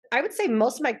I would say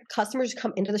most of my customers who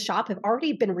come into the shop have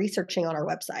already been researching on our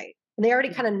website and they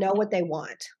already kind of know what they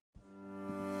want.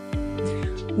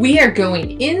 We are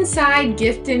going inside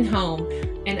Gift and Home,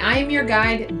 and I am your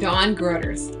guide, Dawn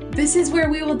Groders. This is where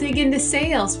we will dig into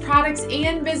sales, products,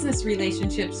 and business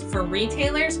relationships for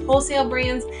retailers, wholesale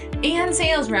brands, and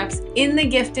sales reps in the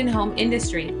gift and home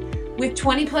industry. With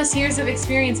 20 plus years of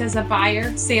experience as a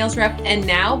buyer, sales rep, and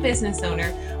now business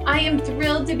owner, I am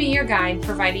thrilled to be your guide,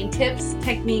 providing tips,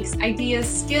 techniques, ideas,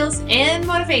 skills, and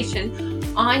motivation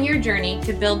on your journey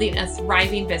to building a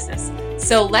thriving business.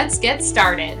 So let's get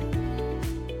started.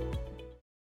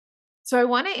 So I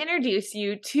want to introduce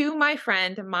you to my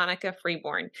friend, Monica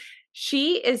Freeborn.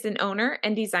 She is an owner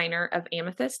and designer of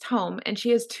Amethyst Home, and she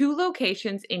has 2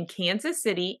 locations in Kansas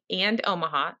City and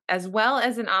Omaha, as well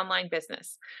as an online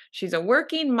business. She's a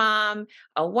working mom,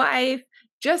 a wife,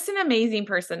 just an amazing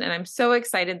person, and I'm so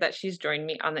excited that she's joined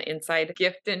me on the Inside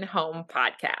Gift and Home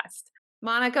podcast.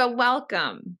 Monica,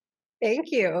 welcome.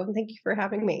 Thank you. Thank you for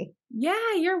having me.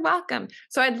 Yeah, you're welcome.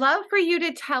 So I'd love for you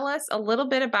to tell us a little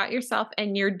bit about yourself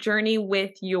and your journey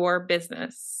with your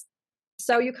business.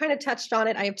 So you kind of touched on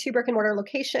it. I have 2 brick and mortar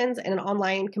locations and an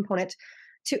online component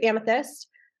to Amethyst.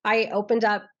 I opened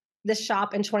up this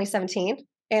shop in 2017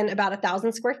 in about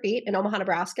 1,000 square feet in Omaha,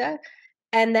 Nebraska.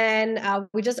 And then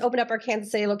we just opened up our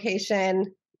Kansas City location,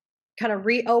 kind of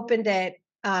reopened it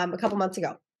a couple months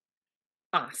ago.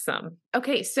 Awesome.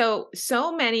 Okay, so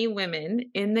many women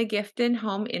in the gift and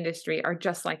home industry are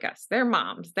just like us. They're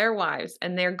moms, they're wives,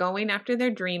 and they're going after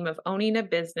their dream of owning a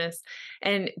business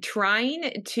and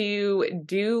trying to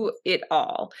do it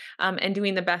all and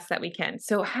doing the best that we can.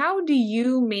 So how do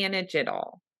you manage it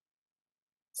all?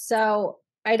 So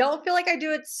I don't feel like I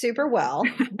do it super well,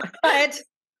 but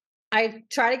I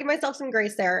try to give myself some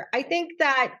grace there. I think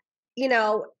that,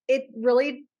 it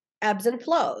really ebbs and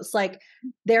flows. Like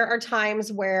there are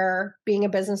times where being a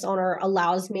business owner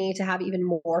allows me to have even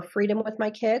more freedom with my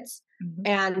kids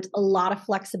and a lot of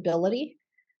flexibility.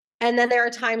 And then there are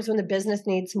times when the business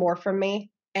needs more from me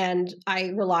and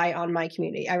I rely on my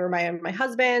community. I rely on my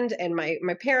husband and my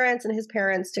parents and his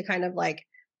parents to kind of like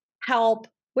help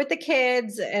with the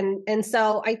kids. And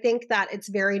so I think that it's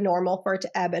very normal for it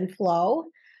to ebb and flow.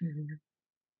 Mhm.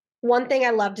 One thing I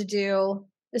love to do,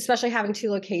 especially having 2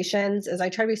 locations, is I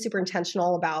try to be super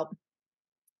intentional about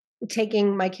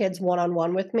taking my kids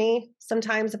one-on-one with me.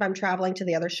 Sometimes if I'm traveling to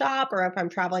the other shop or if I'm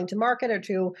traveling to market or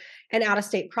to an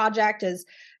out-of-state project, is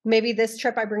maybe this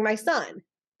trip I bring my son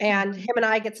and him and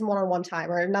I get some one-on-one time,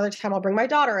 or another time I'll bring my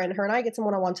daughter and her and I get some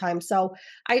one-on-one time. So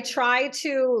I try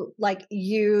to like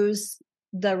use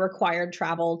the required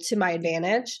travel to my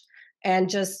advantage and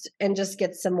just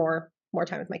get some more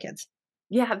time with my kids.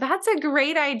 Yeah, that's a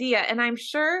great idea. And I'm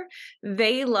sure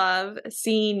they love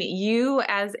seeing you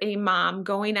as a mom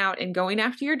going out and going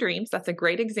after your dreams. That's a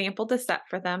great example to set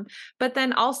for them. But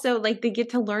then also, like, they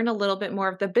get to learn a little bit more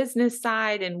of the business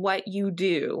side and what you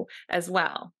do as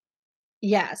well.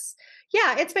 Yes.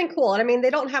 Yeah, it's been cool. And I mean, they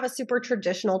don't have a super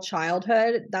traditional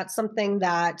childhood. That's something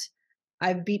that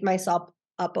I've beat myself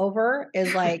up over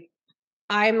is like,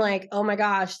 I'm like, oh my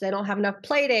gosh, they don't have enough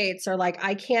play dates, or like,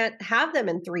 I can't have them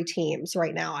in 3 teams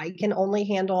right now. I can only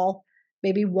handle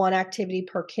maybe 1 activity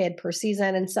per kid per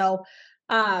season. And so,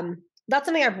 that's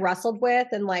something I've wrestled with.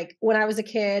 And like when I was a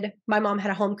kid, my mom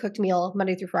had a home cooked meal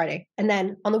Monday through Friday. And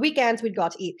then on the weekends, we'd go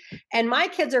out to eat. And my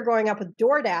kids are growing up with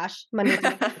DoorDash Monday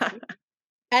through Friday.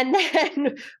 And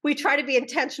then we try to be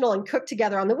intentional and cook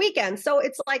together on the weekend. So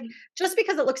it's like, just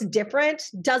because it looks different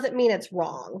doesn't mean it's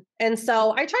wrong. And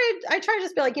so I try to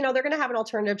just be like, they're going to have an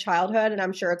alternative childhood and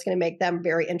I'm sure it's going to make them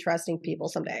very interesting people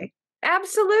someday.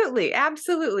 Absolutely.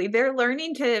 Absolutely. They're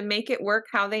learning to make it work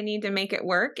how they need to make it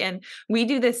work. And we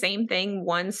do the same thing,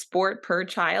 1 sport per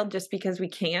child, just because we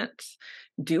can't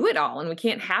do it all and we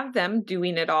can't have them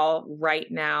doing it all right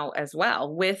now as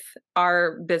well with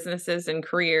our businesses and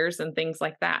careers and things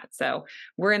like that. So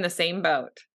we're in the same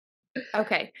boat.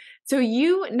 Okay. So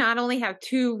you not only have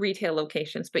 2 retail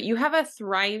locations, but you have a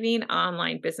thriving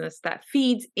online business that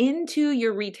feeds into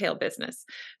your retail business.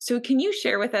 So can you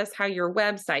share with us how your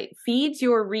website feeds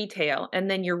your retail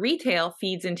and then your retail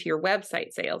feeds into your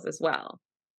website sales as well?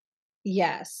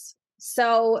 Yes.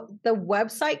 So the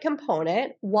website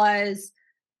component was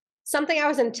something I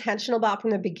was intentional about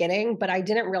from the beginning, but I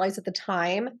didn't realize at the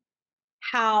time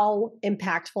how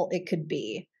impactful it could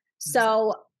be.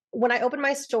 So when I opened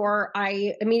my store,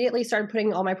 I immediately started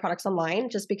putting all my products online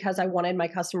just because I wanted my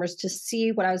customers to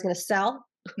see what I was going to sell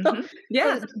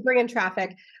Yeah. to bring in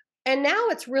traffic. And now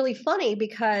it's really funny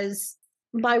because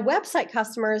my website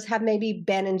customers have maybe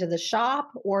been into the shop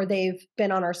or they've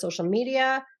been on our social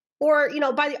media Or,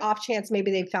 by the off chance,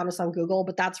 maybe they found us on Google,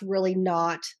 but that's really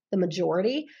not the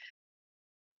majority.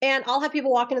 And I'll have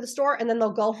people walk into the store and then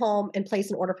they'll go home and place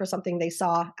an order for something they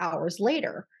saw hours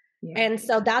later. Yeah. And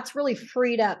so that's really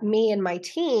freed up me and my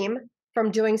team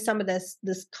from doing some of this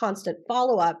constant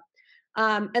follow up.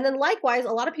 And then likewise,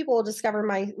 a lot of people will discover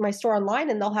my store online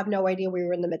and they'll have no idea we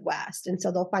were in the Midwest. And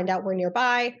so they'll find out we're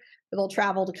nearby. They'll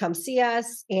travel to come see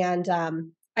us. And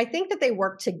I think that they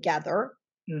work together.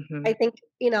 I Mhm. think,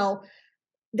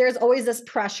 there's always this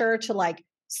pressure to like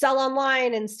sell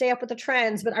online and stay up with the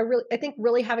trends, but I think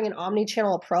really having an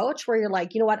omni-channel approach where you're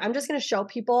like, you know what, I'm just going to show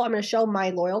people, I'm going to show my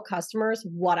loyal customers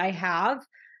what I have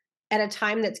at a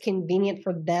time that's convenient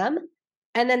for them,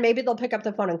 and then maybe they'll pick up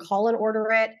the phone and call and order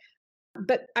it.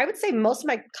 But I would say most of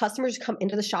my customers who come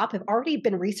into the shop have already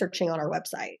been researching on our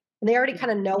website and they already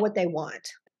kind of know what they want.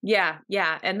 Yeah,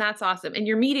 yeah, and that's awesome, and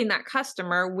you're meeting that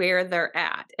customer where they're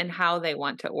at and how they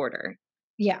want to order.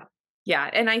 Yeah.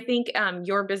 Yeah, and I think,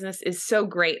 your business is so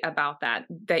great about that,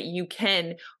 that you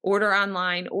can order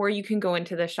online or you can go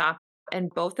into the shop, and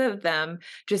both of them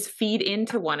just feed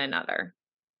into one another.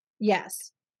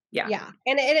 Yes. Yeah. Yeah.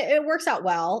 And it works out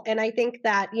well. And I think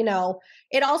that,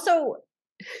 it also,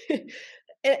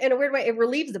 in a weird way, it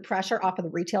relieves the pressure off of the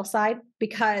retail side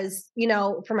because,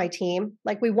 for my team,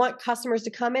 like we want customers to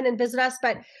come in and visit us,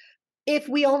 but if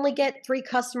we only get 3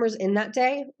 customers in that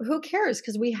day, who cares?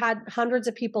 Because we had hundreds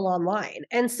of people online.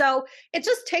 And so it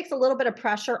just takes a little bit of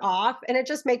pressure off and it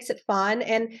just makes it fun.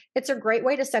 And it's a great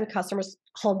way to send customers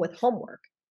home with homework.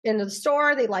 In the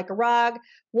store, they like a rug.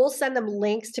 We'll send them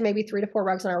links to maybe 3 to 4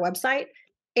 rugs on our website.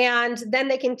 And then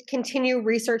they can continue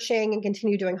researching and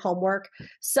continue doing homework.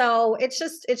 So it's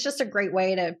just a great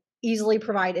way to easily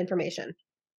provide information.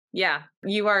 Yeah,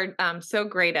 you are, so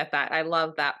great at that. I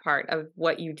love that part of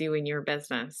what you do in your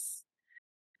business.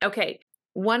 Okay.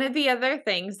 One of the other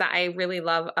things that I really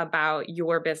love about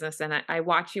your business, and I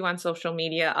watch you on social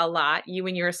media a lot, you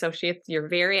and your associates, you're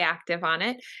very active on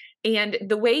it. And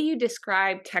the way you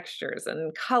describe textures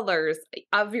and colors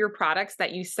of your products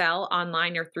that you sell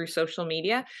online or through social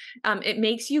media, it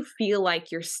makes you feel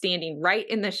like you're standing right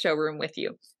in the showroom with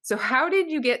you. So, how did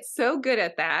you get so good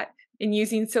at that and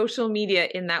using social media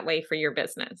in that way for your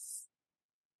business?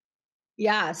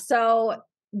 Yeah, so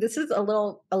this is a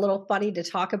little funny to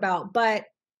talk about, but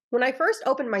when I first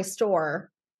opened my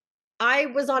store, I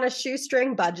was on a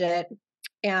shoestring budget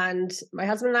and my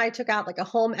husband and I took out like a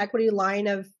home equity line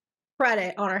of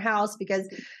credit on our house because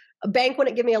a bank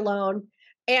wouldn't give me a loan.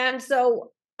 And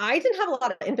so I didn't have a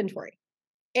lot of inventory.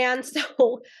 And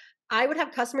so I would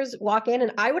have customers walk in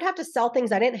and I would have to sell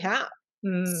things I didn't have.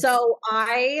 Mm, So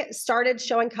I started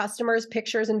showing customers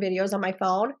pictures and videos on my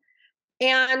phone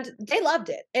and they loved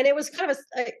it. And it was kind of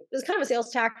a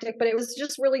sales tactic, but it was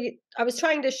just really, I was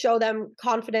trying to show them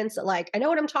confidence that like I know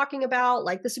what I'm talking about,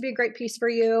 like this would be a great piece for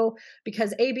you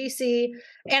because ABC.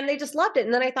 And they just loved it.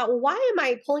 And then I thought, well, why am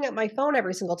I pulling up my phone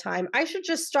every single time? I should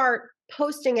just start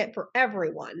posting it for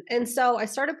everyone. And so I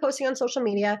started posting on social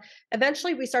media.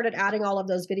 Eventually we started adding all of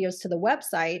those videos to the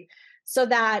website so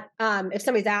that if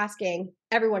somebody's asking,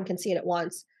 everyone can see it at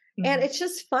once. And mhm. it's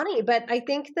just funny, but I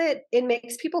think that it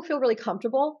makes people feel really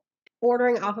comfortable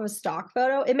ordering off of a stock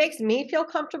photo. It makes me feel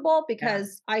comfortable Yeah.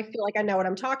 because I feel like I know what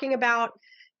I'm talking about.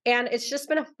 And it's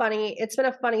been a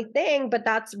funny thing, but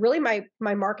that's really my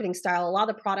marketing style. A lot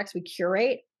of the products we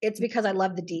curate, it's because I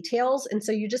love the details. And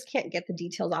so you just can't get the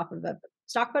details off of a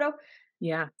stock photo.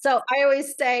 Yeah. So I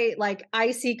always say like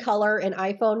I see color in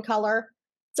iPhone color.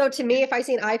 So to me, if I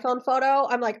see an iPhone photo,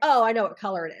 I'm like, oh, I know what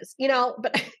color it is,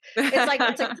 but it's like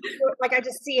I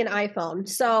just see an iPhone.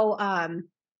 So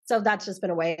that's just been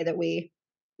a way that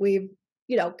we've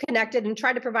connected and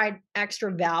tried to provide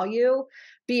extra value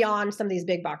beyond some of these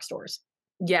big box stores.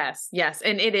 Yes, yes,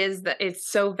 and it's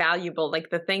so valuable, like,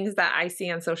 the things that I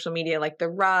see on social media, like the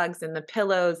rugs and the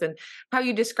pillows and how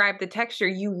you describe the texture,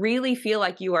 you really feel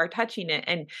like you are touching it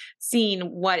and seeing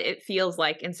what it feels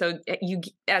like, and so,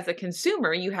 as a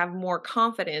consumer, you have more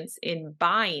confidence in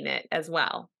buying it as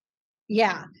well.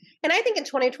 Yeah. And I think in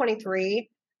 2023,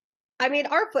 I mean,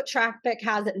 our foot traffic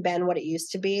hasn't been what it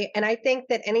used to be. And I think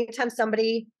that anytime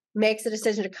somebody makes a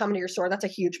decision to come to your store, that's a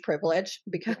huge privilege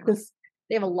Yeah. because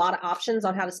they have a lot of options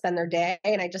on how to spend their day.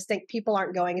 And I just think people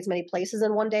aren't going as many places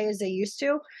in one day as they used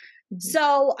to. Mhm.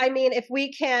 So, I mean, if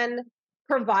we can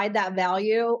provide that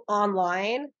value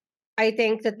online, I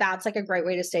think that that's like a great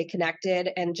way to stay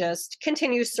connected and just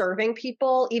continue serving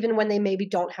people, even when they maybe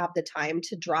don't have the time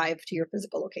to drive to your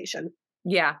physical location.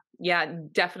 Yeah, yeah,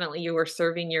 definitely, you are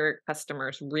serving your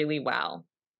customers really well.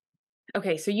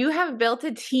 Okay, so you have built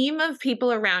a team of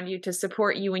people around you to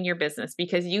support you in your business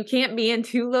because you can't be in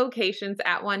two locations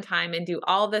at one time and do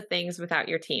all the things without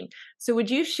your team. So, would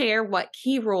you share what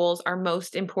key roles are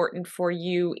most important for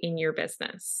you in your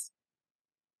business?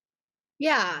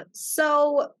 Yeah.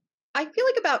 So I feel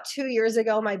like about 2 years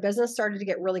ago, my business started to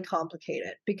get really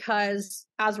complicated because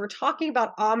as we're talking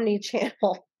about omni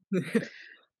channel,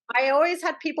 I always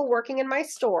had people working in my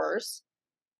stores,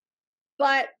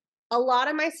 but a lot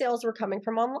of my sales were coming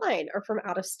from online or from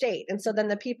out of state. And so then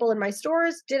the people in my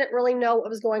stores didn't really know what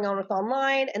was going on with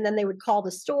online. And then they would call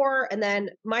the store. And then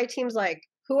my team's like,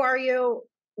 who are you?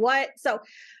 What? So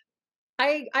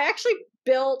I actually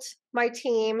built my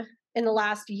team in the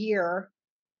last year.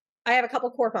 I have a couple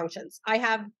core functions. I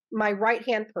have my right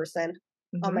hand person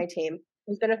on Mhm. my team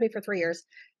who's been with me for 3 years,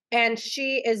 and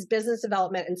she is business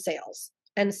development and sales.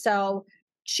 And so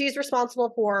she's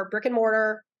responsible for brick and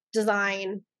mortar,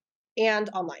 design, and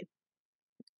online.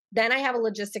 Then I have a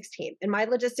logistics team, and my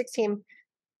logistics team,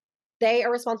 they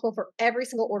are responsible for every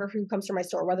single order who comes to my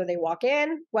store, whether they walk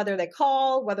in, whether they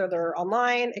call, whether they're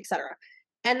online, etc.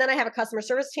 And then I have a customer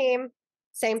service team,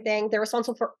 same thing. They're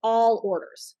responsible for all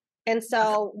orders. And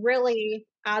so, really,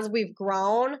 as we've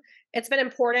grown, it's been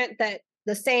important that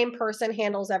the same person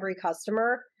handles every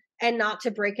customer and not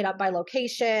to break it up by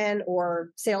location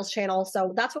or sales channel.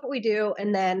 So that's what we do.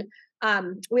 And then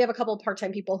we have a couple of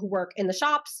part-time people who work in the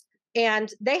shops,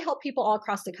 and they help people all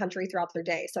across the country throughout their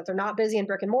day. So if they're not busy in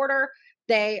brick and mortar,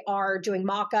 they are doing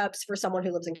mock-ups for someone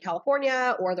who lives in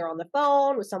California, or they're on the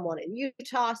phone with someone in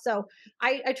Utah. So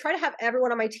I try to have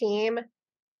everyone on my team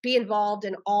be involved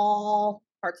in all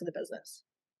parts of the business,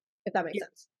 if that makes Y-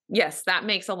 sense. Yes, that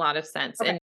makes a lot of sense. Okay.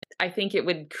 And I think it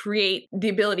would create the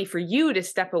ability for you to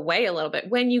step away a little bit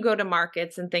when you go to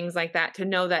markets and things like that to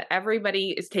know that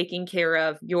everybody is taking care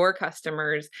of your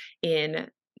customers in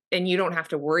and you don't have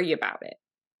to worry about it.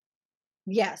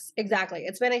 Yes, exactly.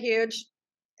 It's been a huge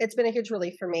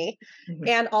relief for me. Mhm.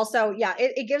 And also, yeah,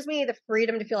 it gives me the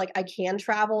freedom to feel like I can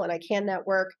travel and I can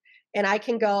network and I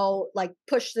can go like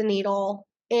push the needle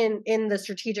in the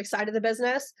strategic side of the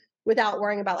business without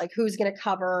worrying about like who's going to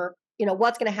cover,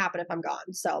 what's going to happen if I'm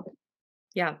gone. So,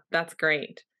 Yeah, that's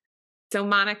great. So,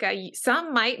 Monica,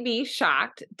 some might be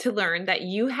shocked to learn that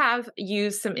you have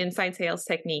used some inside sales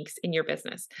techniques in your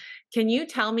business. Can you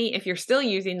tell me if you're still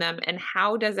using them and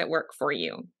how does it work for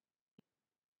you?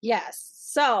 yes.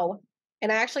 So,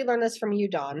 and I actually learned this from you,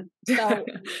 Dawn. So,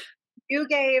 you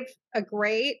gave a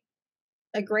great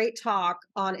a great talk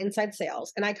on inside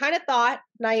sales, and I kind of thought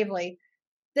naively,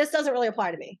 this doesn't really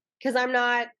apply to me because I'm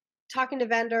not talking to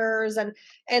vendors,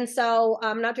 and so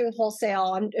I'm not doing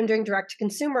wholesale. I'm doing direct to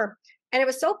consumer. And it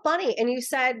was so funny. And you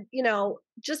said,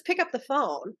 just pick up the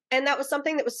phone. And that was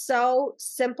something that was so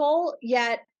simple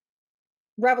yet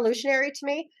revolutionary to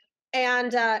me.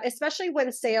 And especially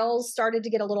when sales started to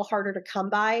get a little harder to come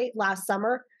by last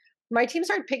summer, my team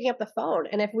started picking up the phone.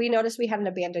 And if we noticed we had an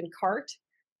abandoned cart,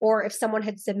 or if someone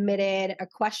had submitted a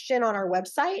question on our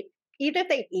website, even if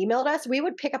they emailed us, we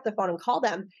would pick up the phone and call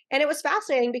them. And it was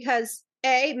fascinating because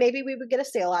A, maybe we would get a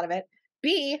sale out of it.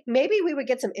 B, maybe we would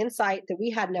get some insight that we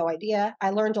had no idea.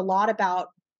 I learned a lot about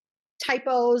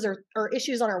typos or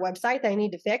issues on our website that I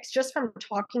need to fix just from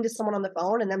talking to someone on the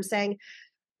phone and them saying,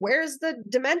 where's the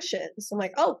dimensions? I'm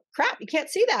like, oh crap, you can't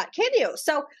see that, can you?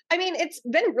 So, I mean, it's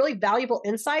been really valuable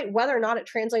insight, whether or not it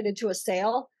translated to a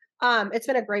sale. It's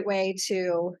been a great way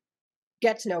to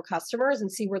get to know customers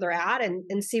and see where they're at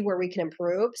and see where we can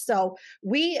improve. So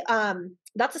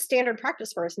that's a standard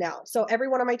practice for us now. So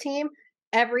everyone on my team,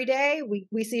 every day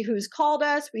we see who's called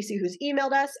us, we see who's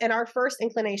emailed us, and our first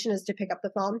inclination is to pick up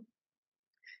the phone.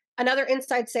 Another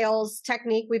inside sales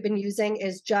technique we've been using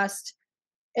is just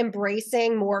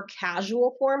embracing more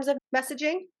casual forms of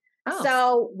messaging. Oh,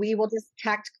 So we will just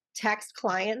text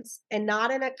clients, and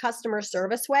not in a customer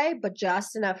service way, but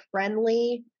just in a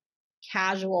friendly,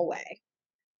 casual way.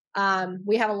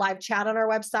 We have a live chat on our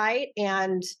website,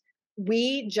 and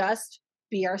we just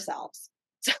be ourselves.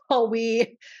 So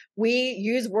we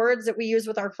use words that we use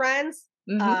with our friends.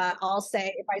 hmm, I'll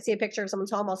say if I see a picture of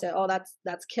someone's home, I'll say, "Oh,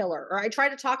 that's killer," or I try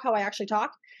to talk how I actually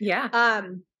talk. yeah.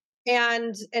 Um,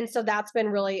 and so that's been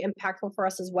really impactful for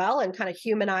us as well, and kind of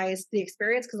humanize the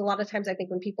experience, because a lot of times I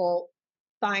think when people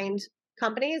find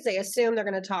companies, they assume they're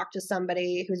going to talk to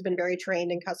somebody who's been very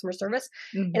trained in customer service.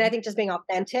 And I Hmm. think just being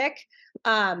authentic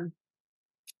um,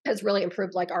 has really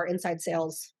improved like our inside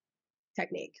sales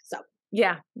technique. So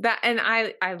Yeah, that and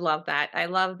I love that. I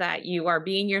love that you are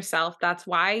being yourself. That's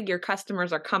why your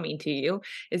customers are coming to you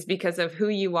is because of who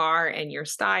you are and your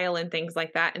style and things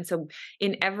like that. And so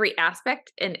in every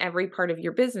aspect and every part of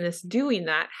your business, doing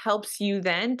that helps you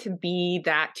then to be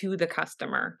that to the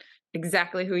customer,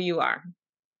 exactly who you are.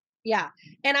 Yeah.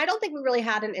 And I don't think we really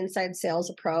had an inside sales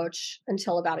approach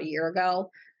until about a year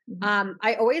ago. Mhm.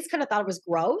 I always kind of thought it was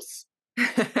gross.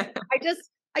 I just,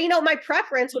 my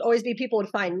preference would always be people would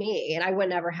find me and I would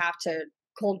never have to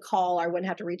cold call. I wouldn't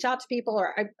have to reach out to people.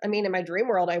 Or, I mean, in my dream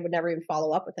world, I would never even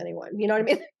follow up with anyone. You know what I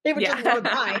mean? They would just run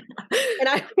Yeah. by and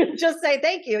I would just say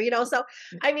thank you. So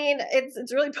I mean,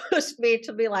 it's really pushed me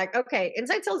to be like, okay,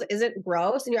 inside sales isn't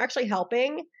gross, and you're actually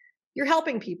helping. You're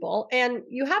helping people, and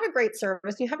you have a great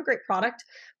service, you have a great product,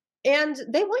 and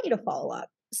they want you to follow up.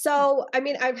 So, I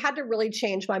mean, I've had to really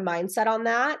change my mindset on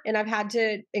that, and I've had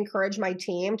to encourage my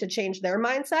team to change their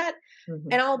mindset.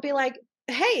 And Mhm. I'll be like,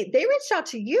 "Hey, they reached out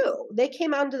to you. They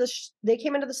came into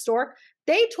the store.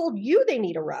 They told you they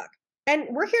need a rug, and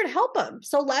we're here to help them.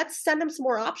 So let's send them some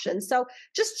more options." So,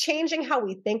 just changing how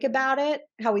we think about it,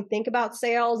 how we think about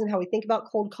sales, and how we think about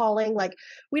cold calling. Like,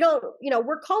 we don't,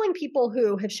 we're calling people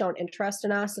who have shown interest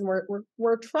in us, and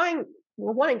we're trying,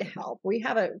 we're wanting to help. We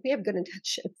have good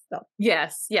intentions. So,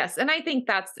 Yes, yes. And I think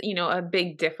that's, a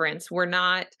big difference. We're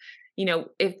not,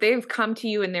 if they've come to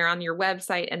you and they're on your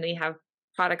website and they have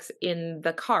products in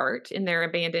the cart, in their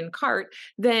abandoned cart,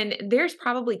 then there's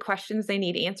probably questions they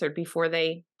need answered before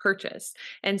they purchase.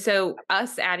 And so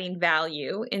us adding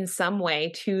value in some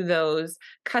way to those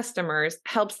customers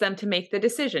helps them to make the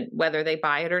decision whether they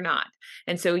buy it or not.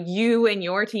 And so you and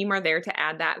your team are there to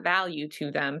add that value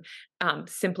to them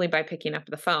simply by picking up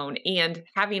the phone and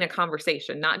having a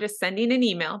conversation, not just sending an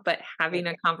email, but having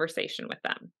a conversation with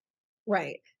them.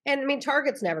 right. And I mean,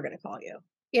 Target's never going to call you,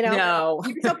 you know? No.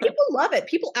 So people love it.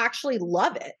 People actually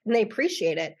love it and they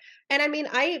appreciate it. And I mean,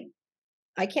 I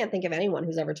can't think of anyone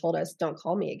who's ever told us don't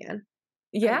call me again.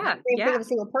 I Yeah, can't think yeah, of a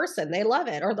single person. They love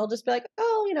it, or they'll just be like,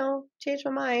 "Oh, changed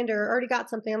my mind, or already got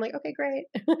something." I'm like, "Okay, great."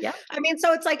 yeah. I mean,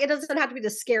 so it's like it doesn't have to be the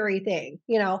scary thing.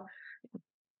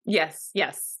 Yes,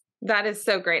 yes. That is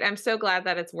so great. I'm so glad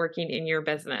that it's working in your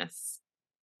business.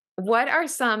 What are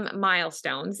some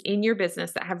milestones in your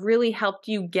business that have really helped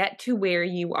you get to where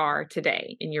you are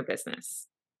today in your business?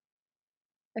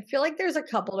 I feel like there's a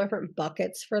couple different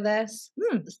buckets for this.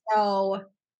 Hmm. So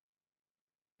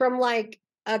from like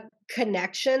a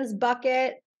connections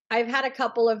bucket, I've had a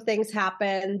couple of things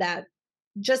happen that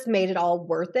just made it all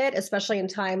worth it, especially in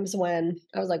times when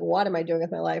I was like, what am I doing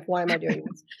with my life? Why am I doing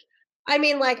this? I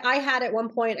mean, like, I had at one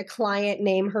point a client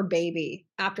name her baby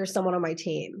after someone on my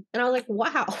team. And I was like,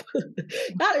 wow,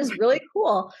 that is really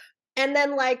cool. And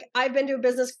then, like, I've been to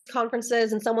business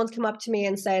conferences and someone's come up to me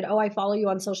and said, "Oh, I follow you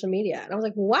on social media." And I was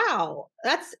like, wow,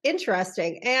 that's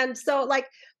interesting. And so, like,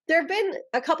 there have been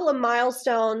a couple of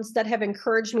milestones that have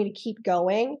encouraged me to keep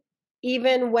going,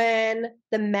 even when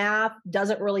the math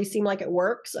doesn't really seem like it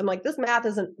works. I'm like, this math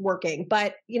isn't working.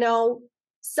 But,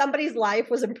 somebody's life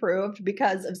was improved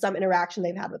because of some interaction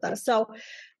they've had with us. So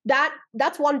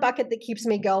that's one bucket that keeps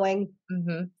me going.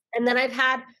 Mhm. And then I've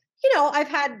had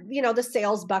the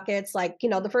sales buckets, like,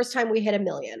 the first time we hit 1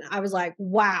 million, I was like,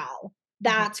 wow, Mhm.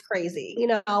 that's crazy.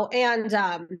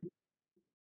 And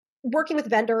working with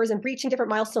vendors and reaching different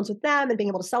milestones with them and being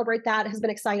able to celebrate that has been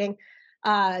exciting.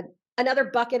 Uh, Another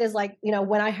bucket is like,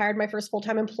 when I hired my first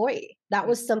full-time employee, that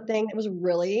was something that was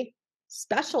really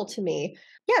special to me.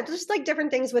 Yeah, just like different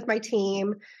things with my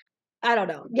team. I don't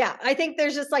know. Yeah, I think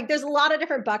there's just like there's a lot of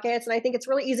different buckets, and I think it's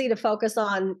really easy to focus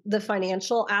on the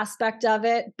financial aspect of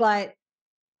it, but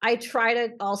I try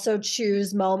to also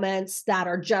choose moments that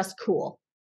are just cool.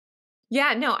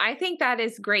 Yeah, no, I think that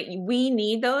is great. We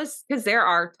need those because there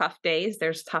are tough days,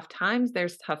 there's tough times,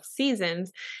 there's tough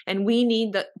seasons, and we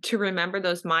need to remember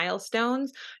those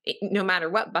milestones, no matter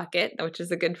what bucket, which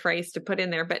is a good phrase to put in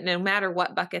there. But no matter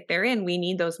what bucket they're in, we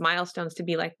need those milestones to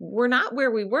be like, we're not where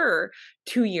we were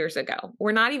 2 years ago.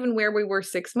 We're not even where we were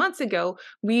 6 months ago.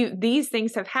 These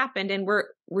things have happened, and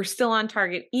we're still on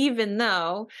target, even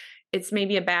though it's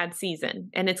maybe a bad season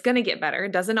and it's going to get better.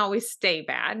 It doesn't always stay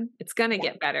bad. It's going to Yeah.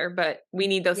 get better, but we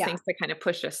need those Yeah. things to kind of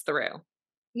push us through.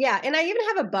 Yeah, and I even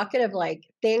have a bucket of like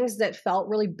things that felt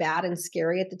really bad and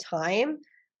scary at the time,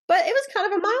 but it was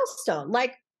kind of a milestone.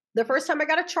 Like the first time I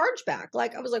got a charge back,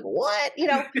 like I was like, "What?"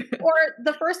 Or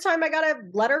the first time I got a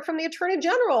letter from the attorney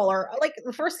general, or like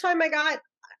the first time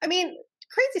I mean,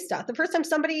 crazy stuff. The first time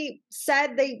somebody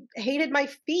said they hated my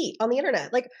feet on the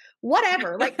internet, like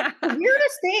whatever, like the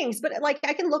weirdest things. But like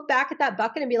I can look back at that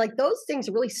bucket and be like, those things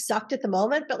really sucked at the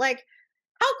moment, but like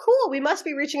how cool, we must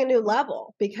be reaching a new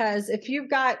level, because if you've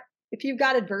got if you've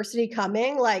got adversity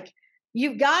coming, like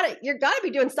you're got to be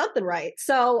doing something right.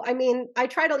 So, I mean, I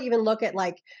try to even look at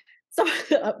like some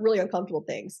really uncomfortable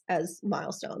things as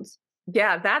milestones.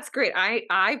 Yeah, that's great.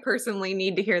 I personally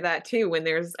need to hear that too when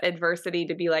there's adversity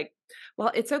to be like,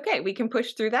 well, it's okay. We can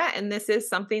push through that. And this is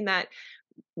something that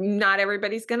not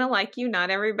everybody's going to like you, not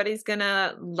everybody's going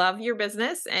to love your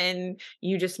business, and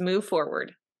you just move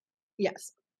forward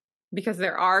Yes. because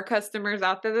there are customers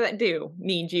out there that do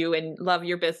need you and love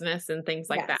your business and things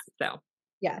like that. Yes. So,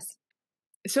 Yes.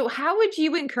 so how would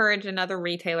you encourage another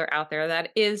retailer out there that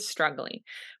is struggling,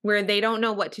 where they don't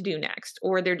know what to do next,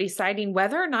 or they're deciding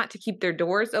whether or not to keep their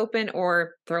doors open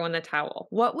or throw in the towel?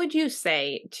 What would you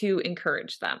say to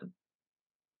encourage them?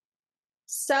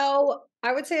 So,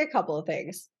 I would say a couple of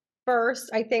things. First,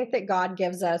 I think that God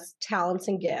gives us talents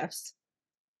and gifts,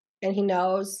 and he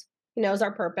knows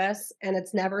our purpose, and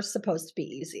it's never supposed to be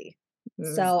easy.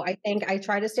 Mm, So, I think I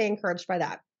try to stay encouraged by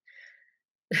that.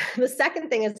 The second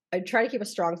thing is I try to keep a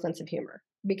strong sense of humor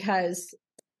because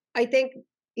I think,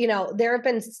 there have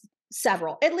been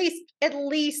several, at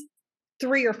least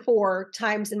 3 or 4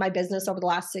 times in my business over the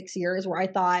last 6 years where I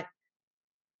thought,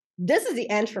 "This is the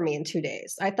end for me in 2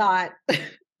 days." I thought,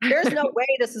 "There's no way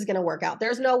this is gonna work out.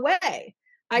 There's no way.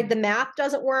 The math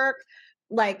doesn't work,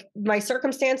 like, my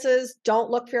circumstances don't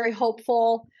look very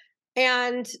hopeful."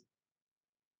 And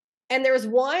there was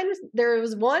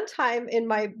one time in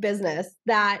my business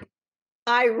that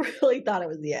I really thought it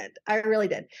was the end. I really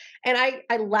did. And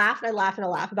I laugh and I laugh and I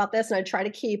laugh about this, and I try to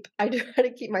keep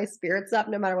my spirits up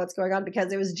no matter what's going on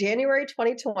because it was January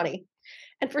 2020.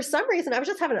 And for some reason I was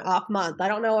just having an off month. I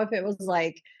don't know if it was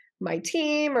like my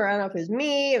team or I don't know if it was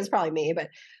me. It was probably me, but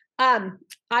um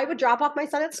I would drop off my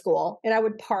son at school and I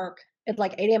would park at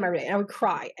like 8 a.m. every day and I would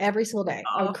cry every single day.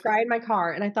 I would oh, cry in my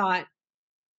car and I thought,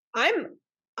 I'm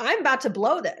I'm about to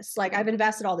blow this. Like I've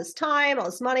invested all this time, all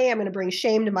this money. I'm going to bring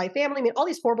shame to my family. I mean, all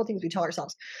these horrible things we tell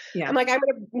ourselves. yeah. I'm like, I'm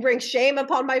going to bring shame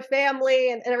upon my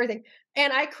family and everything.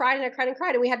 And I cried and I cried and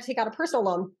cried, and we had to take out a personal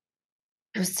loan.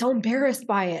 I was so embarrassed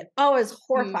by it. Oh, I was Mm,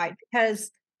 horrified because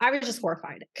I was just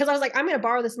horrified because I was like, I'm going to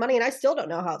borrow this money and I still don't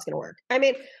know how it's going to work. I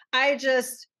mean, I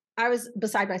was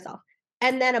beside myself.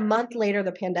 And then a month later,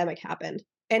 the pandemic happened.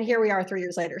 And here we are 3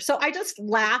 years later. So I just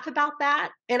laugh about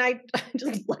that. And I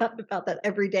just laugh about that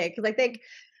every day because I think,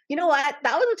 you know what?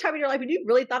 That was a time in your life when you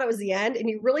really thought it was the end and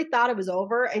you really thought it was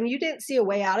over and you didn't see a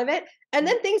way out of it. And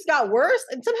then things got worse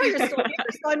and somehow you're still here.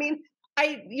 So, I mean,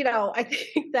 I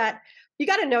think that you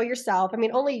got to know yourself. I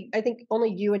mean, I think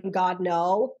only you and God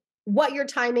know what your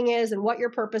timing is and what your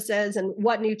purpose is and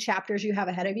what new chapters you have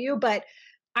ahead of you. But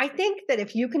I think that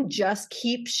if you can just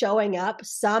keep showing up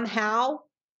somehow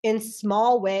in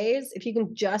small ways, if you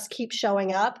can just keep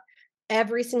showing up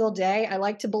every single day, I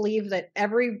like to believe that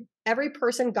every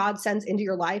person God sends into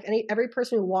your life, every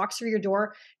person who walks through your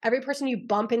door, every person you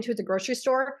bump into at the grocery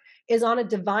store is on a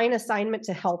divine assignment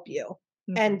to help you.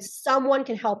 mhm, And someone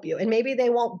can help you. And maybe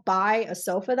they won't buy a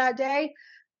sofa that day,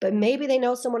 but maybe they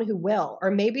know someone who will,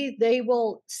 or maybe they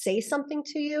will say something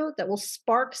to you that will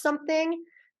spark something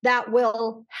that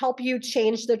will help you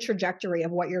change the trajectory of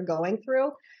what you're going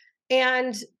through.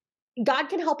 And God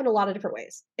can help in a lot of different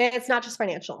ways. It's not just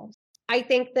financial. I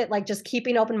think that like just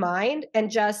keeping open mind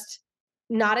and just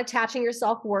not attaching your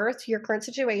self-worth to your current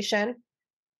situation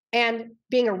and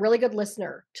being a really good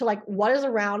listener to like what is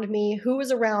around me, who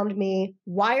is around me,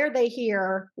 why are they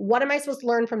here, what am I supposed to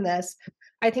learn from this,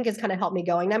 I think has kind of helped me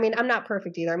going. I mean, I'm not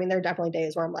perfect either. I mean, there are definitely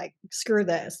days where I'm like, screw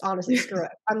this, honestly, screw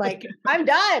it, I'm like, I'm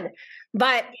done.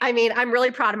 But I mean, I'm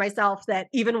really proud of myself that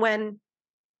even when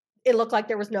it looked like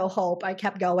there was no hope, I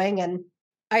kept going. And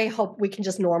I hope we can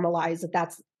just normalize that.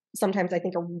 That's sometimes I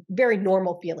think a very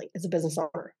normal feeling as a business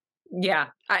owner. yeah,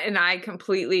 and I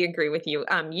completely agree with you.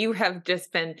 You have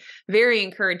just been very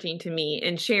encouraging to me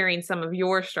in sharing some of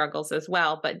your struggles as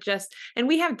well. But just, and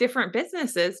we have different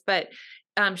businesses, but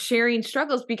sharing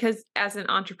struggles because as an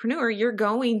entrepreneur, you're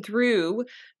going through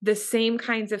the same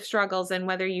kinds of struggles. And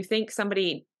whether you think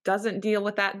somebody doesn't deal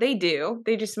with that, they do.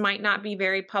 They just might not be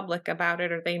very public about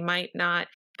it, or they might not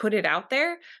put it out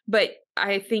there. But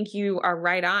I think you are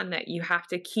right on that you have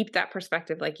to keep that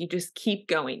perspective. Like you just keep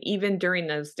going, even during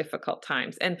those difficult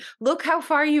times. And look how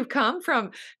far you've come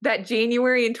from that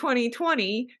January in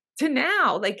 2020 to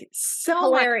now. Like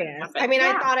so much Hilarious. I happened. mean, I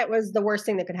Yeah. thought it was the worst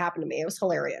thing that could happen to me. It was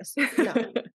hilarious. No.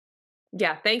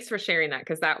 Yeah, thanks for sharing that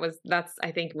because that's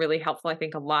I think really helpful. I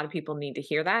think a lot of people need to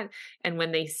hear that. And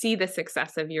when they see the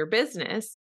success of your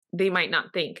business, they might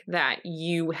not think that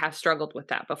you have struggled with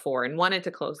that before and wanted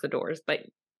to close the doors, but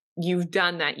you've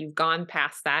done that, you've gone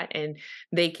past that, and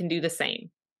they can do the same.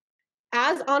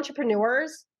 As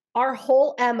entrepreneurs, our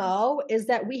whole MO is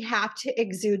that we have to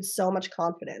exude so much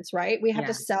confidence, right? We have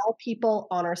to Yeah. sell people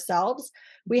on ourselves.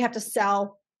 We have to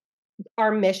sell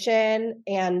our mission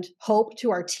and hope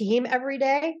to our team every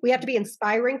day. We have to be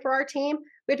inspiring for our team.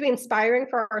 We have to be inspiring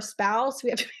for our spouse. We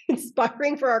have to be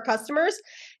inspiring for our customers.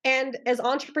 And as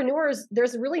entrepreneurs,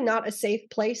 there's really not a safe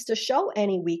place to show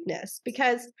any weakness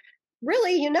because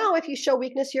really, if you show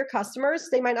weakness to your customers,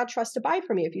 they might not trust to buy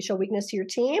from you. If you show weakness to your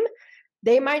team,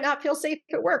 they might not feel safe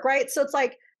at work, right? So it's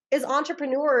like, as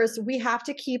entrepreneurs, we have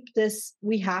to keep this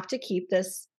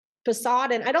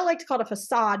facade. And I don't like to call it a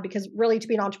facade because really, to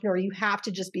be an entrepreneur, you have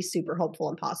to just be super hopeful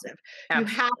and positive. You have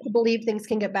Absolutely. to believe things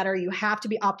can get better. You have to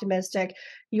be optimistic.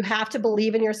 You have to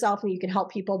believe in yourself and you can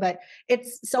help people. But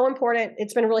it's so important.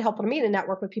 It's been really helpful to me to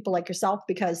network with people like yourself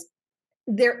because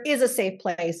there is a safe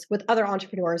place with other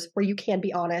entrepreneurs where you can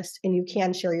be honest and you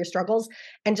can share your struggles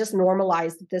and just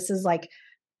normalize that this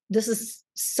is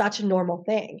such a normal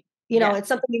thing. Yeah. It's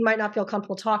something you might not feel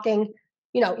comfortable talking.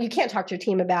 You can't talk to your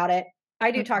team about it. I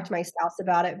do talk Mhm. to my spouse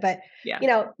about it, but Yeah.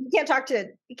 you can't talk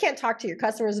to your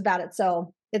customers about it.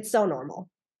 So it's so normal.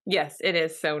 Yes, it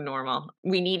is so normal.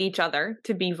 We need each other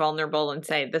to be vulnerable and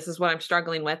say, "This is what I'm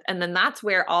struggling with." And then that's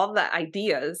where all the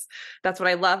ideas, that's what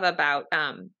I love about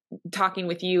talking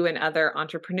with you and other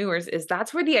entrepreneurs, is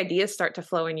that's where the ideas start to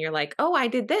flow. And you're like, "Oh, I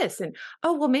did this. And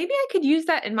oh, well, maybe I could use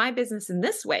that in my business in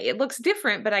this way. It looks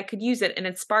different, but I could use it." And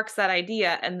it sparks that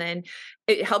idea. And then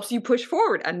it helps you push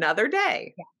forward another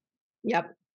day.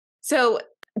 Yep. So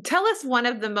tell us one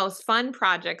of the most fun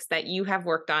projects that you have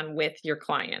worked on with your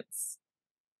clients.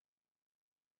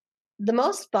 The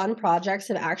most fun projects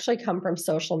have actually come from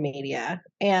social media.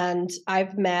 And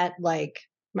I've met like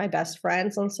my best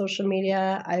friends on social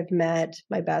media. I've met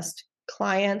my best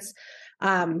clients.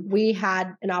 We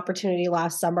had an opportunity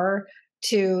last summer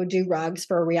to do rugs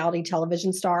for a reality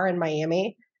television star in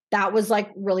Miami. That was like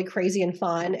really crazy and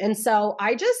fun. And so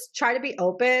I just try to be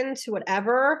open to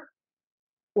whatever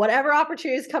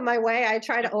opportunities come my way. I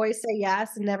try to always say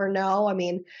yes and never no. I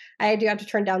mean, I do have to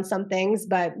turn down some things,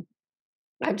 but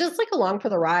I'm just like along for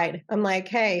the ride. I'm like,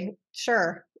 hey,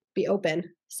 sure, be open.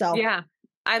 So Yeah.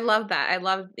 I love that. I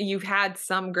love you've had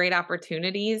some great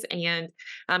opportunities and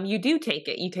you do take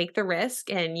it. You take the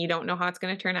risk and you don't know how it's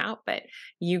going to turn out, but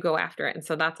you go after it. And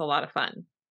so that's a lot of fun.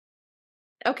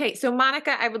 Okay. So,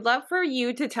 Monica, I would love for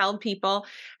you to tell people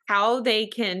how they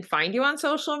can find you on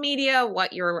social media,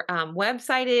 what your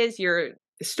website is, your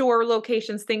store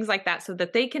locations, things like that, so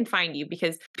that they can find you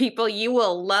because people, you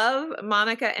will love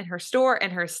Monica and her store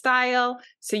and her style.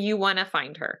 So, you want to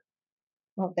find her.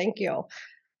 well, thank you.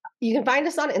 You can find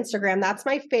us on Instagram. That's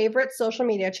my favorite social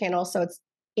media channel. So it's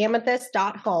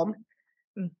amethyst.home.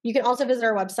 Mm, You can also visit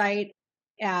our website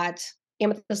at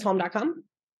amethysthome.com.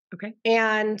 okay.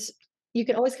 And you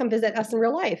can always come visit us in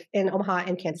real life in Omaha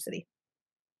and Kansas City.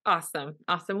 Awesome.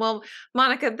 Awesome. Well,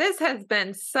 Monica, this has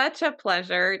been such a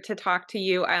pleasure to talk to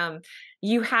you.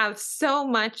 You have so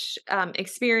much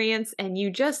experience and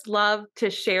you just love to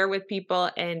share with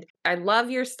people. And I love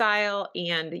your style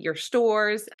and your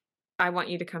stores. I want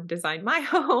you to come design my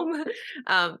home.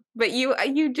 But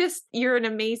you're an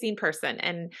amazing person.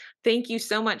 And thank you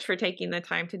so much for taking the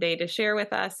time today to share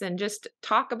with us and just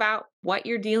talk about what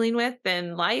you're dealing with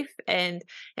in life and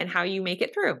how you make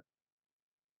it through.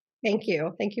 Thank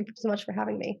you. Thank you so much for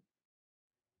having me.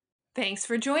 Thanks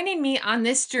for joining me on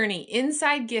this journey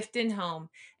inside Gift and Home.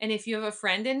 And if you have a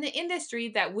friend in the industry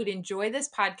that would enjoy this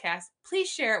podcast, please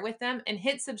share it with them and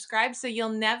hit subscribe so you'll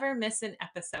never miss an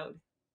episode.